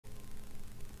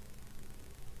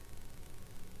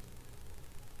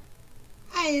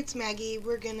Hi, it's Maggie.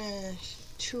 We're gonna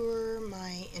tour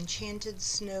my Enchanted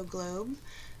Snow Globe.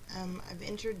 I've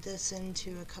entered this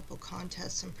into a couple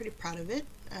contests. I'm pretty proud of it.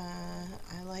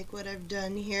 I like what I've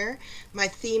done here. My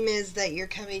theme is that you're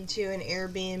coming to an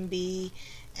Airbnb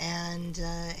and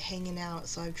hanging out,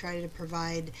 so I've tried to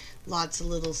provide lots of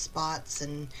little spots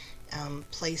and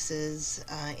places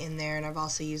in there, and I've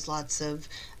also used lots of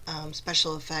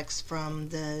special effects from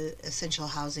the Essential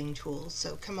Housing tools.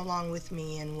 So come along with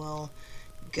me and we'll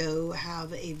go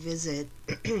have a visit.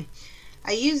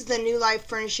 I used the New Life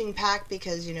Furnishing Pack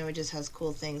because, you know, it just has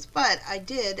cool things. But I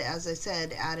did, as I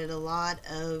said, added a lot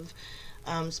of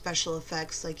special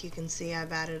effects. Like you can see,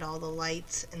 I've added all the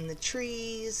lights in the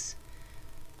trees.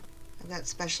 I've got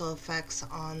special effects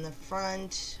on the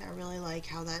front. I really like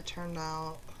how that turned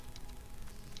out.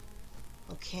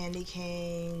 Little candy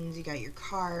canes. You got your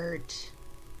cart.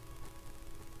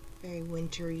 Very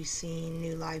wintry scene,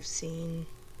 New Life scene.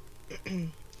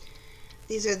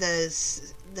 These are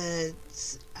the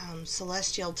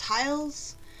celestial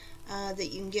tiles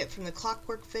that you can get from the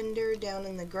clockwork vendor down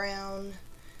in the ground,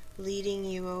 leading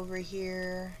you over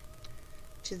here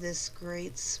to this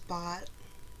great spot.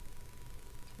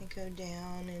 I go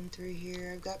down and through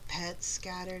here. I've got pets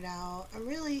scattered out. I'm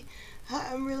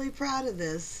really proud of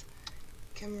this.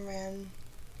 Come around,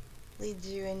 leads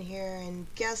you in here, and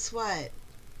guess what?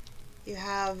 You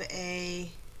have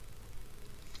a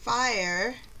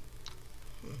fire.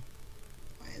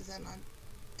 Why is that not?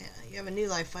 Yeah, you have a New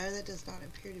Life fire. That does not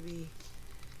appear to be.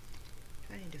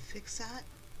 Do I need to fix that?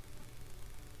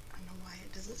 I don't know why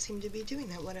it doesn't seem to be doing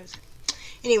that. What I was.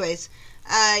 Anyways,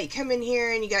 you come in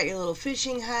here and you got your little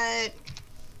fishing hut.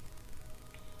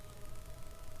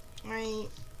 Right.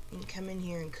 You can come in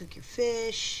here and cook your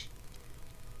fish.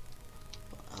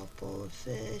 A bowl of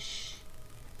fish.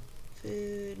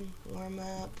 Food. Warm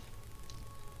up.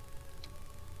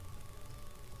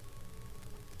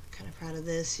 Kind of proud of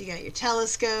this. You got your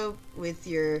telescope with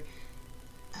your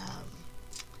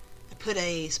I put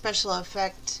a special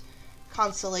effect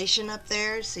constellation up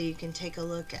there so you can take a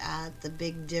look at the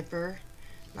Big Dipper.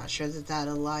 Not sure that that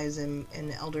lies in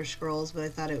Elder Scrolls, but I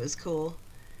thought it was cool.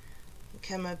 You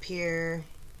come up here.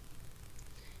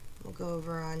 We'll go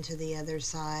over onto the other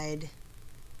side.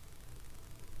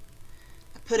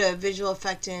 I put a visual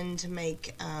effect in to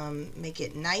make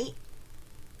it night.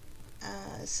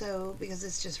 So because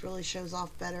this just really shows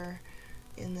off better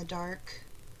in the dark.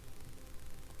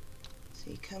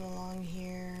 So you come along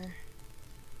here.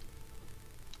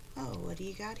 Oh, what do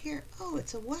you got here? Oh,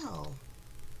 it's a well.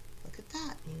 Look at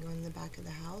that. You can go in the back of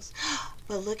the house.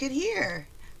 But look at here.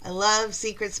 I love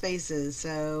secret spaces.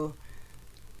 So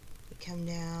you come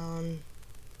down.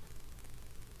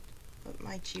 What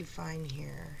might you find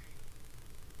here?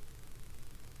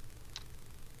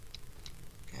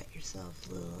 Got yourself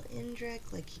a little Indrek,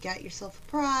 like you got yourself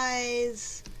a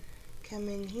prize. Come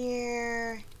in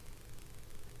here.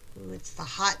 Ooh, it's the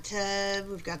hot tub.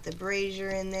 We've got the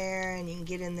brazier in there, and you can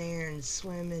get in there and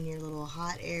swim in your little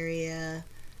hot area.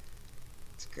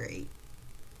 It's great.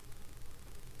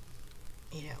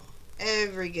 You know,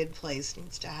 every good place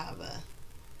needs to have a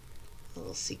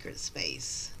little secret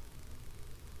space.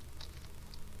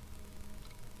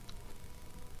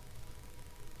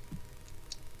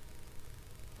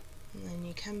 And then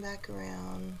you come back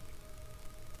around.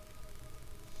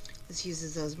 This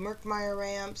uses those Merkmeyer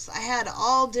ramps. I had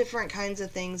all different kinds of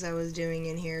things I was doing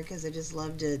in here because I just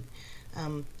loved it,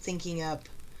 thinking up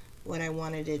what I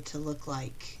wanted it to look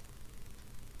like.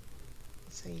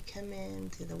 So you come in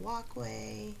through the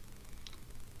walkway,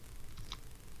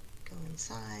 go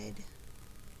inside,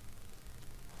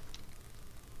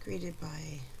 greeted by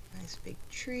a nice big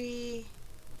tree.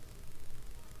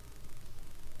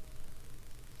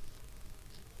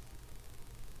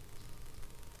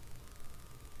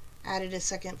 Added a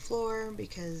second floor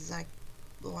because I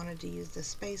wanted to use the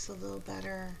space a little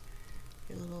better.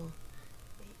 Your little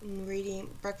reading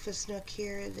breakfast nook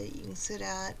here that you can sit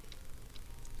at.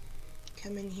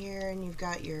 Come in here and you've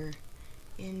got your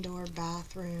indoor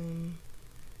bathroom,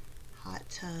 hot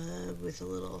tub with a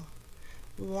little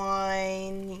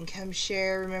wine. You can come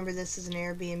share. Remember, this is an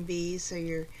Airbnb, so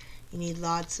you need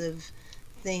lots of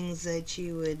things that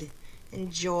you would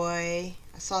enjoy.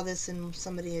 I saw this in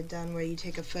somebody had done where you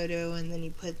take a photo and then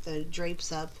you put the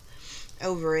drapes up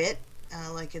over it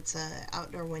like it's an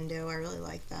outdoor window. I really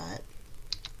like that.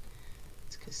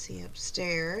 Let's go see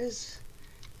upstairs.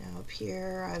 Now up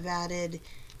here I've added,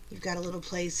 you've got a little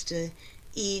place to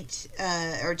eat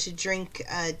or to drink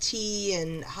tea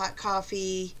and hot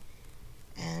coffee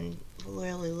and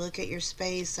really look at your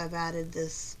space. I've added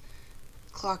this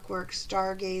clockwork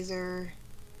stargazer.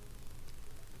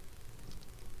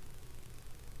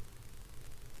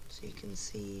 can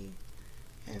see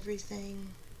everything.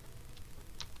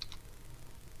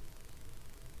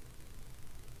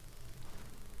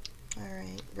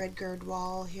 Alright, red gird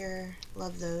wall here.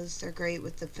 Love those. They're great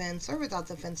with the fence or without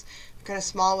the fence. They're kind of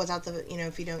small without the, you know,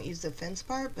 if you don't use the fence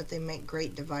part, but they make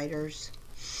great dividers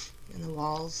in the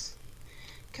walls.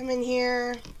 Come in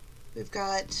here. We've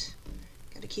got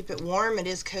to keep it warm. It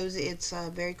is cozy. It's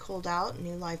very cold out.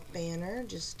 New Life banner,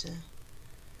 just to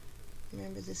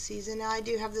remember the season. Now I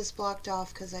do have this blocked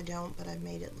off because I don't, but I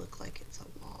made it look like it's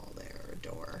a wall there, or a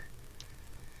door.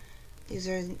 These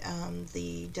are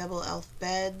the double elf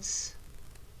beds.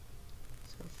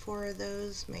 So 4 of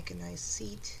those make a nice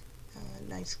seat,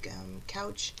 nice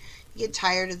couch. You get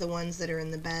tired of the ones that are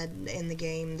in the bed in the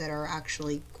game that are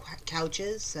actually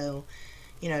couches. So,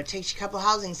 you know, it takes you a couple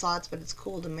housing slots, but it's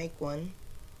cool to make one.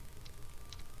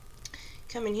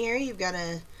 Come in here, you've got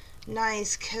a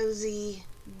nice cozy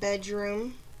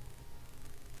bedroom.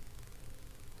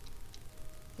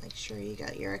 Make sure you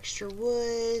got your extra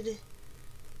wood,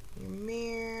 your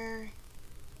mirror,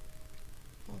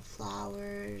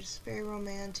 flowers, very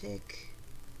romantic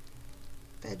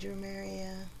bedroom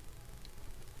area.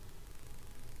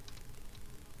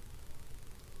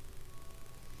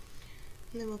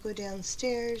 And then we'll go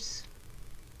downstairs.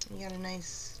 You got a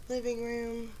nice living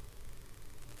room,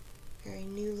 very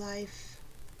New Life.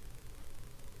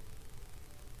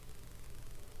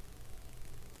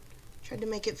 Tried to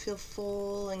make it feel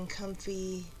full and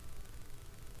comfy.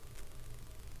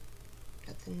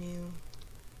 Got the new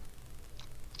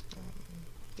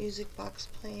music box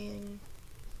playing.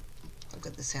 I've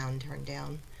got the sound turned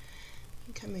down.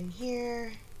 You come in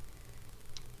here.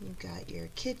 You've got your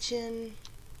kitchen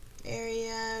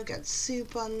area. Got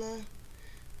soup on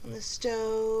the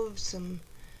stove. Some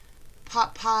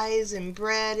pot pies and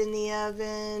bread in the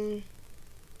oven.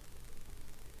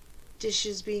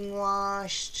 Dishes being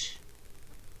washed.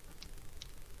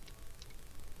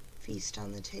 Feast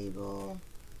on the table.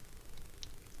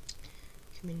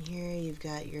 Come in here, you've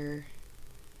got your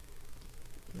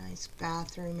nice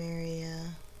bathroom area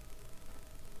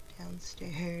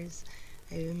downstairs.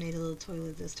 I even made a little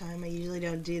toilet this time. I usually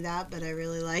don't do that, but I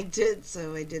really liked it,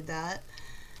 so I did that.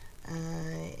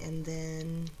 And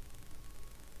then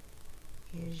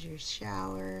here's your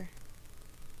shower.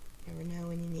 Never know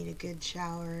when you need a good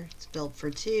shower. It's built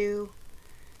for 2.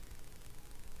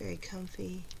 Very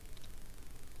comfy.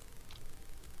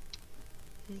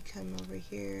 And you come over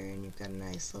here and you've got a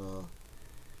nice little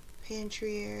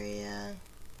pantry area,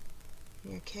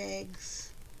 your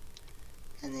kegs,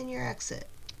 and then your exit.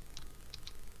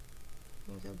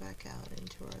 We'll go back out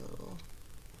into our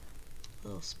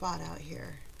little spot out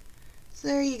here. So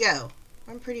there you go.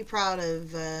 I'm pretty proud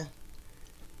of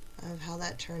how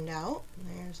that turned out.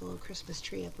 There's a little Christmas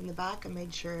tree up in the back. I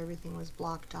made sure everything was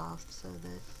blocked off so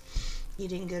that you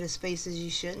didn't go to spaces you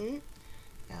shouldn't.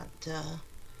 Got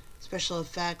special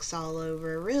effects all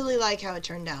over. Really like how it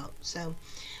turned out. So,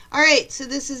 alright, so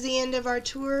this is the end of our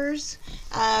tours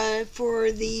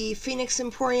for the Phoenix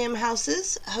Emporium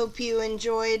houses. Hope you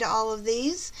enjoyed all of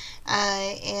these,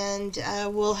 and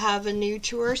we'll have a new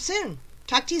tour soon.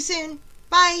 Talk to you soon.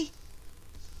 Bye!